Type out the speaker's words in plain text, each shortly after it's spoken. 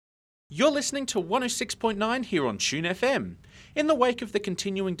You're listening to 106.9 here on TuneFM. In the wake of the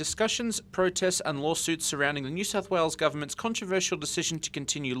continuing discussions, protests and lawsuits surrounding the New South Wales government's controversial decision to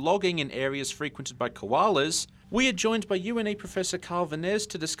continue logging in areas frequented by koalas, we are joined by UNE Professor Karl Vernes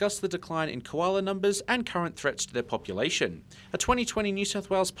to discuss the decline in koala numbers and current threats to their population. A 2020 New South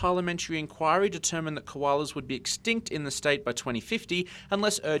Wales parliamentary inquiry determined that koalas would be extinct in the state by 2050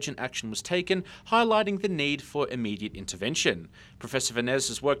 unless urgent action was taken, highlighting the need for immediate intervention. Professor Vernes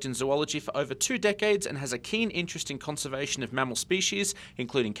has worked in zoology for over 2 decades and has a keen interest in conservation of mammal species,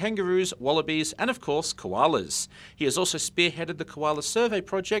 including kangaroos, wallabies, and of course, koalas. He has also spearheaded the Koala Survey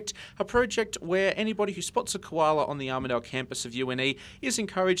Project, a project where anybody who spots a koala on the Armidale campus of UNE is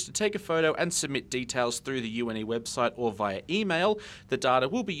encouraged to take a photo and submit details through the UNE website or via email. The data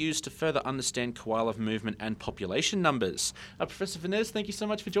will be used to further understand koala movement and population numbers. Professor Vernes, thank you so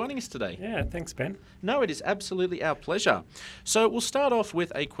much for joining us today. Yeah, thanks, Ben. No, it is absolutely our pleasure. So we'll start off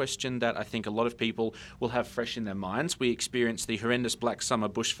with a question that I think a lot of people will have fresh in their minds. We experienced the horrendous Black Summer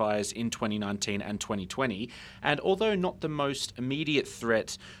bushfires in 2019 and 2020, and although not the most immediate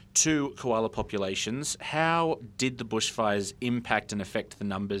threat to koala populations, how did the bushfires impact and affect the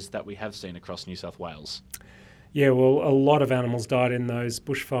numbers that we have seen across New South Wales? Yeah, well, a lot of animals died in those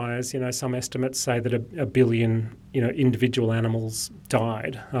bushfires. You know, some estimates say that a billion, individual animals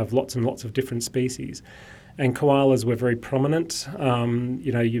died of lots and lots of different species. And koalas were very prominent.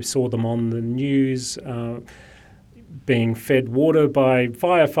 You saw them on the news, being fed water by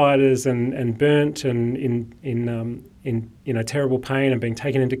firefighters and burnt and in terrible pain and being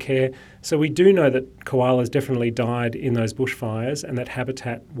taken into care. So we do know that koalas definitely died in those bushfires and that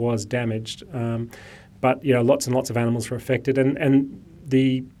habitat was damaged. But lots and lots of animals were affected. And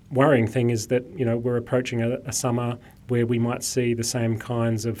the worrying thing is that we're approaching a summer where we might see the same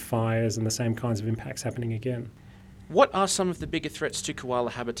kinds of fires and the same kinds of impacts happening again. What are some of the bigger threats to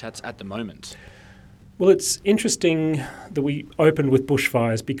koala habitats at the moment? Well, it's interesting that we opened with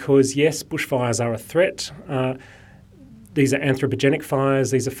bushfires because, yes, bushfires are a threat. These are anthropogenic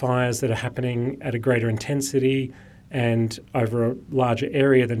fires. These are fires that are happening at a greater intensity and over a larger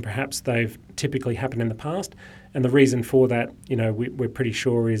area than perhaps they've typically happened in the past. And the reason for that, we're pretty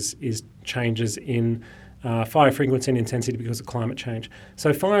sure is changes in fire frequency and intensity because of climate change.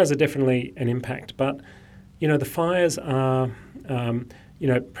 So fires are definitely an impact. But, the fires are,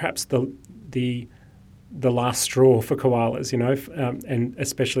 perhaps the last straw for koalas, and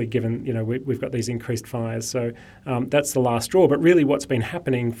especially given, we've got these increased fires. So that's the last straw. But really what's been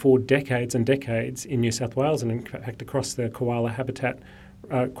happening for decades and decades in New South Wales and in fact across the koala habitat,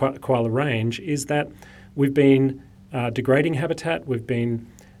 koala range, is that we've been degrading habitat, we've been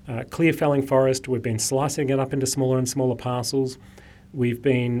clear felling forest, we've been slicing it up into smaller and smaller parcels. We've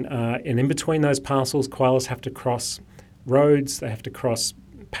been, and in between those parcels, koalas have to cross roads, they have to cross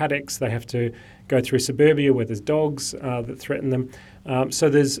paddocks, they have to go through suburbia where there's dogs that threaten them. So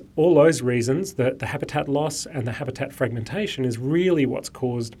there's all those reasons that the habitat loss and the habitat fragmentation is really what's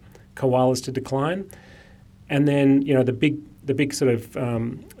caused koalas to decline. And then, the big sort of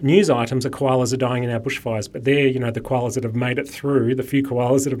news items are koalas are dying in our bushfires, but they're, the koalas that have made it through, the few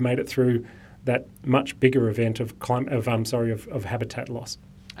koalas that have made it through that much bigger event of habitat loss.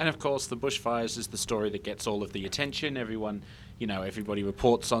 And of course, the bushfires is the story that gets all of the attention. Everybody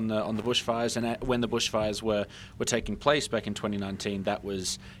reports on the bushfires, and when the bushfires were taking place back in 2019, that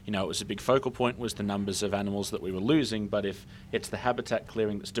was, it was a big focal point, was the numbers of animals that we were losing. But if it's the habitat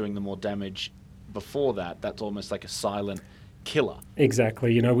clearing that's doing the more damage before that, that's almost like a silent killer.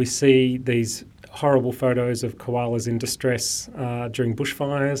 Exactly. We see these horrible photos of koalas in distress during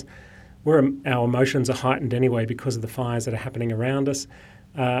bushfires, where our emotions are heightened anyway because of the fires that are happening around us.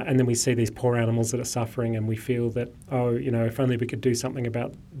 And then we see these poor animals that are suffering and we feel that, if only we could do something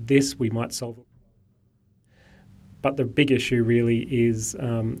about this, we might solve it. But the big issue really is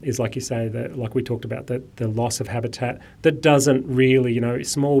like you say, that, like we talked about, that the loss of habitat that doesn't really,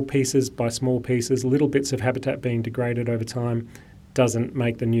 small pieces by small pieces, little bits of habitat being degraded over time doesn't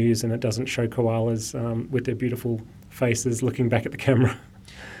make the news, and it doesn't show koalas with their beautiful faces looking back at the camera.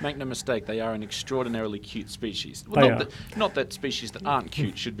 Make no mistake, they are an extraordinarily cute species. Well, not that species that aren't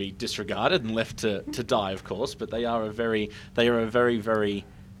cute should be disregarded and left to die, of course, but they are a very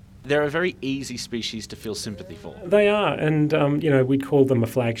easy species to feel sympathy for. They are, and we call them a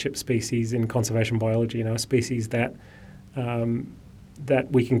flagship species in conservation biology. A species that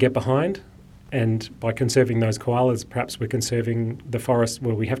we can get behind. And by conserving those koalas, perhaps we're conserving the forest.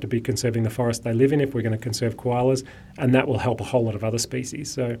 Well, we have to be conserving the forest they live in if we're going to conserve koalas, and that will help a whole lot of other species.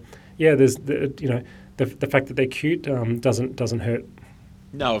 So, yeah, there's the fact that they're cute doesn't hurt.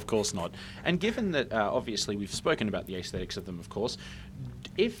 No, of course not. And given that obviously we've spoken about the aesthetics of them, of course,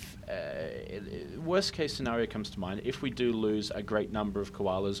 If worst case scenario comes to mind, if we do lose a great number of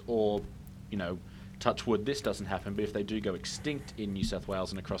koalas, or, touch wood, this doesn't happen, but if they do go extinct in New South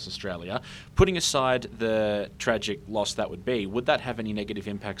Wales and across Australia, putting aside the tragic loss that would that have any negative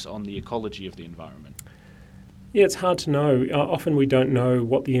impacts on the ecology of the environment? Yeah, it's hard to know. Often we don't know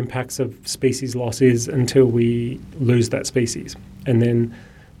what the impacts of species loss is until we lose that species. And then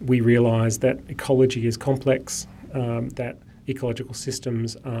we realise that ecology is complex, that ecological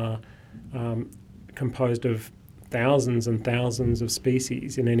systems are composed of thousands and thousands of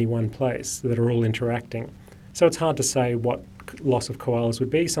species in any one place that are all interacting. So it's hard to say what loss of koalas would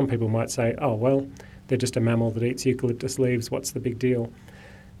be. Some people might say, oh, well, they're just a mammal that eats eucalyptus leaves, what's the big deal?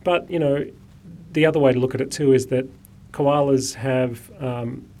 But, the other way to look at it too is that koalas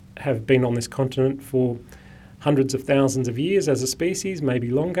have been on this continent for hundreds of thousands of years as a species, maybe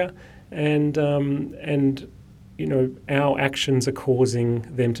longer, and our actions are causing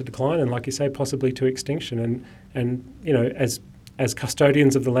them to decline, and like you say, possibly to extinction. And as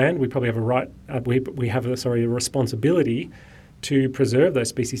custodians of the land, we probably have a responsibility to preserve those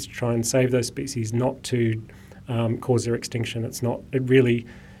species, to try and save those species, not to cause their extinction. It really,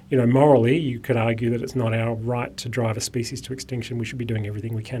 morally, you could argue that it's not our right to drive a species to extinction. We should be doing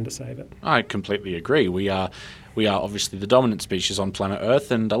everything we can to save it. I completely agree. We are obviously the dominant species on planet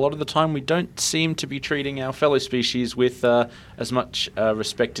Earth, and a lot of the time we don't seem to be treating our fellow species with as much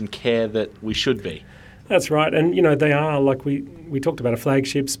respect and care that we should be. That's right. And, they are, like we talked about, a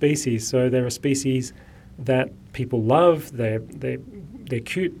flagship species. So they're a species that people love. They're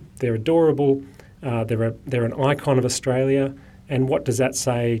cute. They're adorable. They're an icon of Australia. And what does that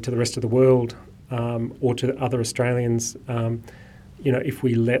say to the rest of the world, or to other Australians, if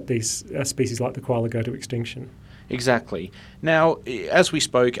we let these species like the koala go to extinction? Exactly. Now, as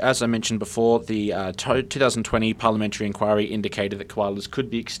I mentioned before, the 2020 parliamentary inquiry indicated that koalas could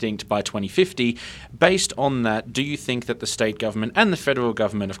be extinct by 2050. Based on that, do you think that the state government and the federal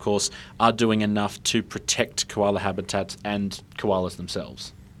government, of course, are doing enough to protect koala habitats and koalas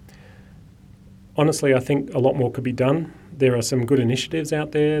themselves? Honestly, I think a lot more could be done. There are some good initiatives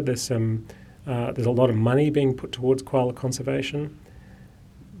out there. There's a lot of money being put towards koala conservation.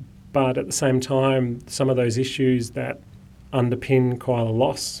 But at the same time, some of those issues that underpin koala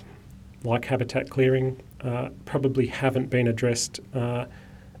loss, like habitat clearing, probably haven't been addressed to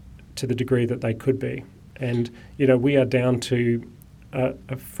the degree that they could be. And, we are down to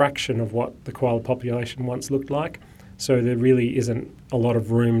a fraction of what the koala population once looked like. So there really isn't a lot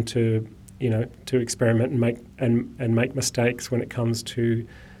of room to experiment and make mistakes when it comes to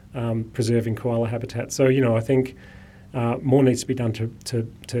preserving koala habitat. So, I think more needs to be done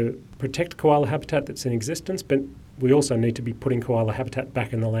to protect koala habitat that's in existence, but we also need to be putting koala habitat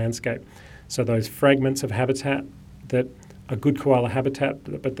back in the landscape. So those fragments of habitat that are good koala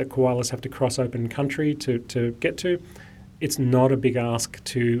habitat, but the koalas have to cross open country to get to, it's not a big ask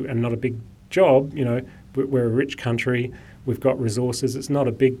and not a big job. We're a rich country, we've got resources. It's not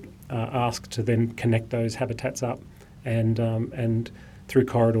a big ask to then connect those habitats up and through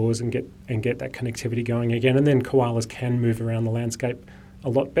corridors and get that connectivity going again. And then koalas can move around the landscape a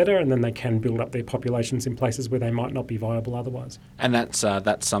lot better, and then they can build up their populations in places where they might not be viable otherwise. And that's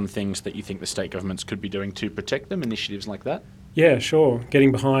some things that you think the state governments could be doing to protect them, initiatives like that? Yeah, sure.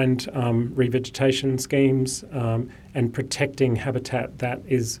 Getting behind revegetation schemes and protecting habitat that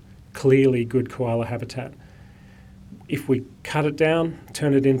is clearly good koala habitat. If we cut it down,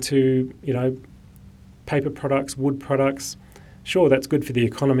 turn it into, paper products, wood products, sure, that's good for the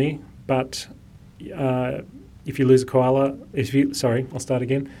economy, but if you lose a koala, if you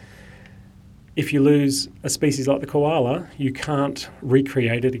lose a species like the koala, you can't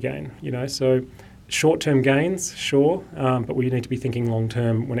recreate it again, So short-term gains, sure, but we need to be thinking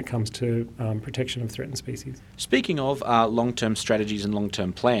long-term when it comes to protection of threatened species. Speaking of long-term strategies and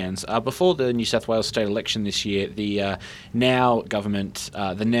long-term plans, before the New South Wales state election this year, the now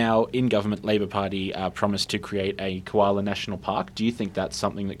in government Labor Party promised to create a koala national park. Do you think that's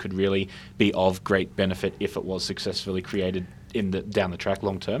something that could really be of great benefit if it was successfully created down the track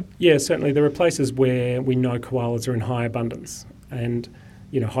long-term? Yeah, certainly. There are places where we know koalas are in high abundance and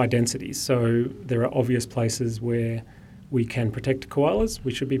high densities. So there are obvious places where we can protect koalas.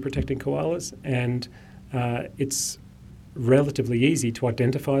 We should be protecting koalas, and it's relatively easy to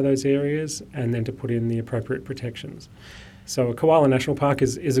identify those areas and then to put in the appropriate protections. So a koala national park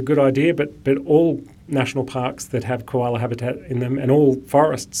is a good idea, but all national parks that have koala habitat in them and all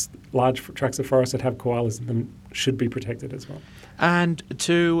forests, large tracts of forest that have koalas in them, should be protected as well. And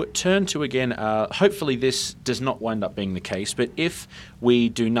to turn to again, hopefully this does not wind up being the case, but if we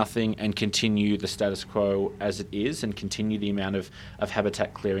do nothing and continue the status quo as it is and continue the amount of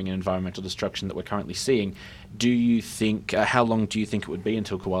habitat clearing and environmental destruction that we're currently seeing, do you think, how long do you think it would be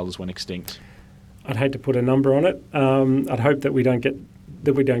until koalas went extinct? I'd hate to put a number on it. I'd hope that we don't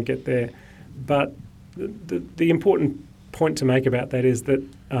get there. But the important point to make about that is that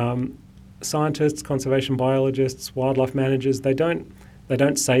scientists, conservation biologists, wildlife managers, they don't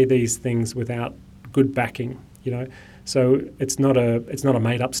say these things without good backing, you know. So it's not a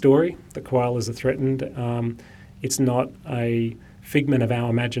made up story that koalas are threatened. It's not a figment of our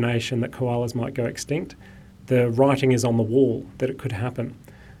imagination that koalas might go extinct. The writing is on the wall that it could happen.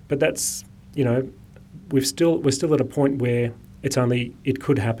 But that's, you know, we're still at a point where it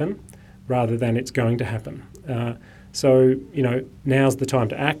could happen rather than it's going to happen. So, you know, now's the time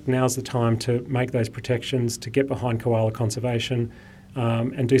to act. Now's the time to make those protections, to get behind koala conservation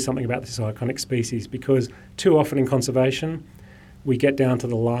and do something about this iconic species, because too often in conservation we get down to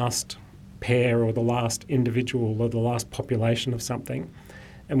the last pair or the last individual or the last population of something.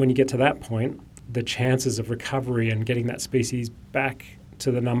 And when you get to that point, the chances of recovery and getting that species back to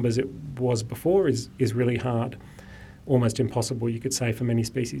the numbers it was before is really hard. Almost impossible, you could say, for many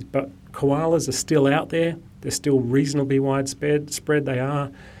species. But koalas are still out there. They're still reasonably widespread. They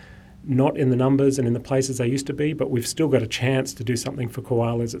are not in the numbers and in the places they used to be, but we've still got a chance to do something for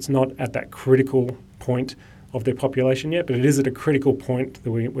koalas. It's not at that critical point of their population yet, but it is at a critical point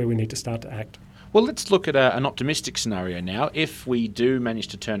where we need to start to act. Well, let's look at an optimistic scenario now. If we do manage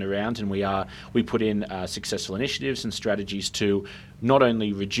to turn around and we put in successful initiatives and strategies to not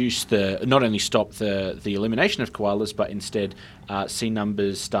only stop the elimination of koalas, but instead see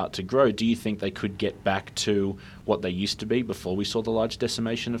numbers start to grow, do you think they could get back to what they used to be before we saw the large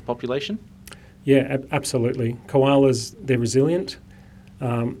decimation of population? Yeah, absolutely. Koalas, they're resilient.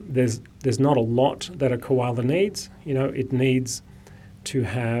 There's not a lot that a koala needs. You know, it needs to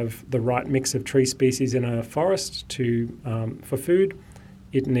have the right mix of tree species in a forest for food.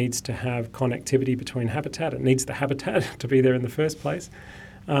 It needs to have connectivity between habitat. It needs the habitat to be there in the first place.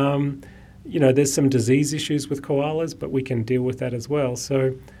 You know, there's some disease issues with koalas, but we can deal with that as well.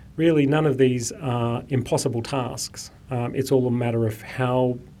 So really none of these are impossible tasks. It's all a matter of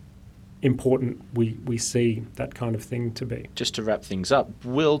how important we see that kind of thing to be. Just to wrap things up,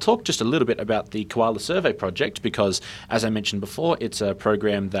 we'll talk just a little bit about the Koala Survey Project because, as I mentioned before, it's a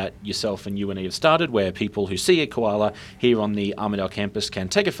program that yourself and UNE have started where people who see a koala here on the Armidale campus can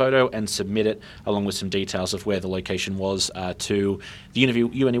take a photo and submit it along with some details of where the location was to the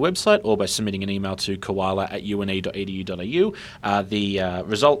UNE website or by submitting an email to koala@une.edu.au. The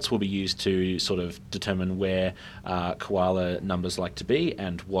results will be used to sort of determine where koala numbers like to be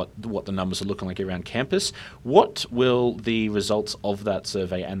and what the numbers are looking like around campus. What will the results of that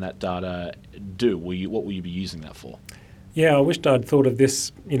survey and that data do? What will you be using that for? Yeah, I wished I'd thought of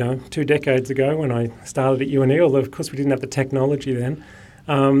this, 2 decades ago when I started at UNE, although of course we didn't have the technology then.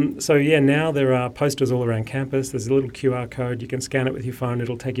 Now there are posters all around campus. There's a little QR code. You can scan it with your phone.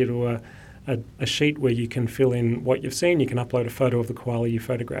 It'll take you to a sheet where you can fill in what you've seen. You can upload a photo of the koala you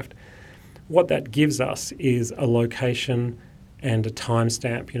photographed. What that gives us is a location and a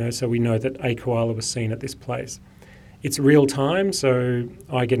timestamp, so we know that a koala was seen at this place. It's real time, so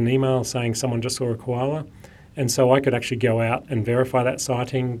I get an email saying someone just saw a koala, and so I could actually go out and verify that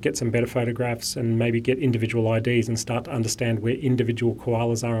sighting, get some better photographs, and maybe get individual IDs and start to understand where individual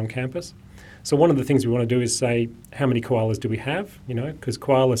koalas are on campus. So one of the things we want to do is say, how many koalas do we have? Because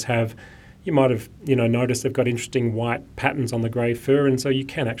koalas have, you might have noticed they've got interesting white patterns on the grey fur, and so you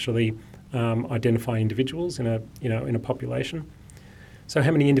can actually identify individuals in a population. So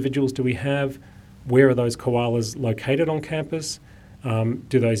how many individuals do we have? Where are those koalas located on campus?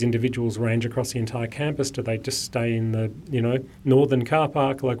 Do those individuals range across the entire campus? Do they just stay in the northern car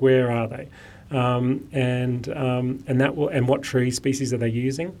park? Like, where are they? And what tree species are they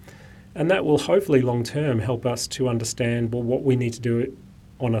using? And that will hopefully long term help us to understand what we need to do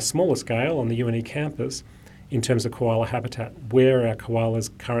on a smaller scale on the UNE campus in terms of koala habitat. Where are our koalas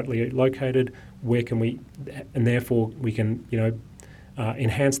currently located? Where can we, and therefore we can,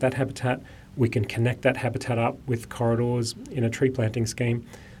 enhance that habitat. We can connect that habitat up with corridors in a tree planting scheme.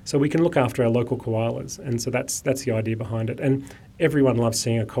 So we can look after our local koalas. And so that's the idea behind it. And everyone loves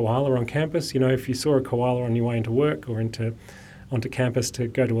seeing a koala on campus. If you saw a koala on your way into work or onto campus to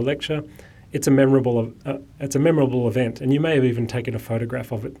go to a lecture, it's a memorable event. And you may have even taken a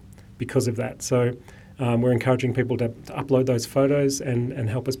photograph of it because of that. So we're encouraging people to upload those photos and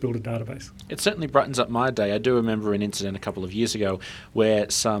help us build a database. It certainly brightens up my day. I do remember an incident a couple of years ago where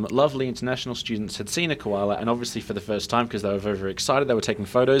some lovely international students had seen a koala, and obviously for the first time, because they were very, very excited, they were taking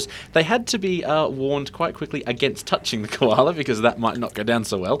photos. They had to be warned quite quickly against touching the koala because that might not go down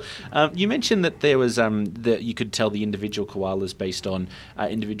so well. You mentioned that there was that you could tell the individual koalas based on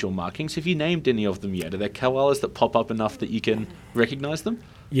individual markings. Have you named any of them yet? Are there koalas that pop up enough that you can recognise them?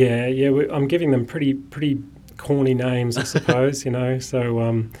 Yeah. I'm giving them pretty corny names, I suppose.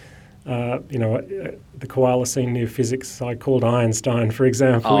 So the koala seen near physics I called Einstein, for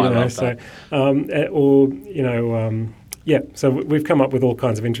example. I love that. So we've come up with all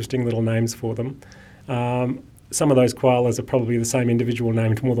kinds of interesting little names for them. Some of those koalas are probably the same individual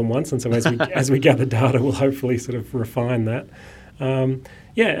named more than once, and so as we gather data, we'll hopefully sort of refine that.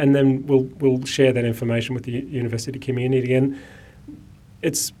 And then we'll share that information with the university community. And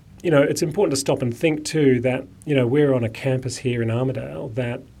it's important to stop and think too that we're on a campus here in Armidale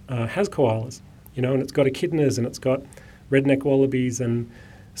that has koalas, and it's got echidnas and it's got redneck wallabies and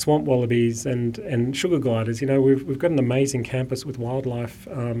swamp wallabies and sugar gliders. We've got an amazing campus with wildlife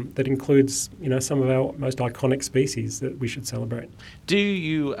that includes some of our most iconic species that we should celebrate. Do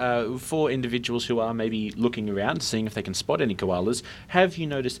you, for individuals who are maybe looking around, seeing if they can spot any koalas, have you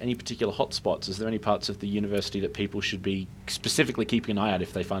noticed any particular hotspots? Is there any parts of the university that people should be specifically keeping an eye out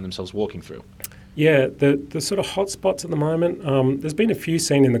if they find themselves walking through? Yeah, the sort of hotspots at the moment. There's been a few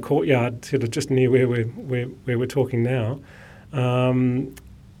seen in the courtyard, sort of just near where we're talking now.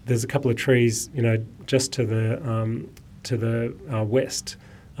 There's a couple of trees, just to the west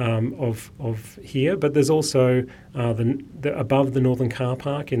of here, but there's also the above the Northern Car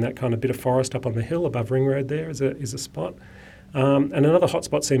Park in that kind of bit of forest up on the hill above Ring Road. There is a spot, and another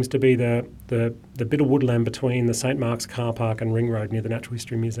hotspot seems to be the bit of woodland between the St Mark's Car Park and Ring Road near the Natural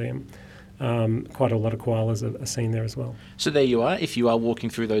History Museum. Quite a lot of koalas are seen there as well. So there you are. If you are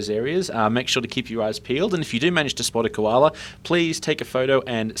walking through those areas, make sure to keep your eyes peeled. And if you do manage to spot a koala, please take a photo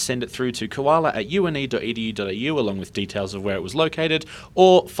and send it through to koala@une.edu.au along with details of where it was located,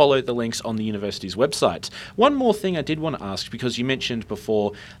 or follow the links on the university's website. One more thing I did want to ask, because you mentioned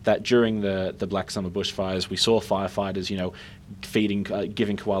before that during the Black Summer bushfires, we saw firefighters, giving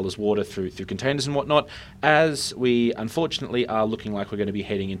koalas water through containers and whatnot. As we unfortunately are looking like we're going to be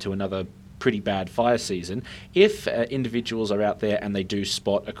heading into another pretty bad fire season, if individuals are out there and they do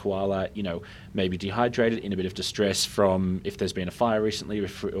spot a koala, maybe dehydrated, in a bit of distress from if there's been a fire recently,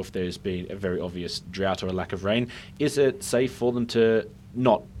 if there's been a very obvious drought or a lack of rain, is it safe for them to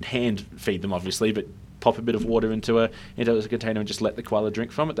not hand feed them, obviously, but pop a bit of water into a container and just let the koala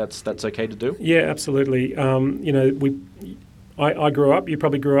drink from it? That's okay to do? Yeah, absolutely. I grew up, you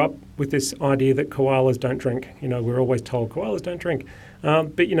probably grew up with this idea that koalas don't drink. We're always told koalas don't drink.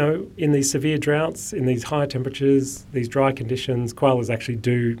 But in these severe droughts, in these high temperatures, these dry conditions, koalas actually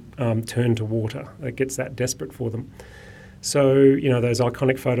do turn to water. It gets that desperate for them. So, those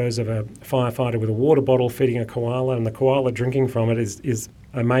iconic photos of a firefighter with a water bottle feeding a koala and the koala drinking from it is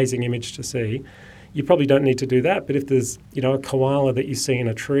an amazing image to see. You probably don't need to do that, but if there's, a koala that you see in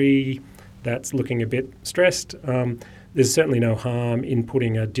a tree that's looking a bit stressed, there's certainly no harm in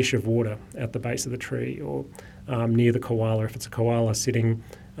putting a dish of water at the base of the tree or near the koala. If it's a koala sitting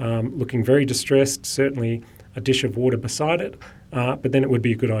looking very distressed, certainly a dish of water beside it. But then it would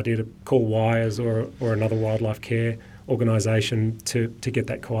be a good idea to call Wires or another wildlife care organisation to get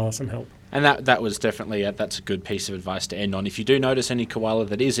that koala some help. And that was definitely that's a good piece of advice to end on. If you do notice any koala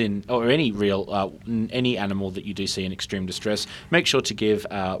that is in, or any real any animal that you do see in extreme distress, make sure to give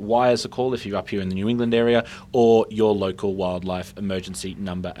Wires a call if you're up here in the New England area, or your local wildlife emergency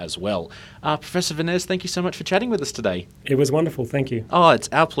number as well. Professor Vernes, thank you so much for chatting with us today. It was wonderful, thank you. Oh, it's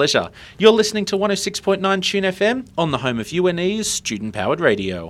our pleasure. You're listening to 106.9 TuneFM on the home of UNE's student-powered radio.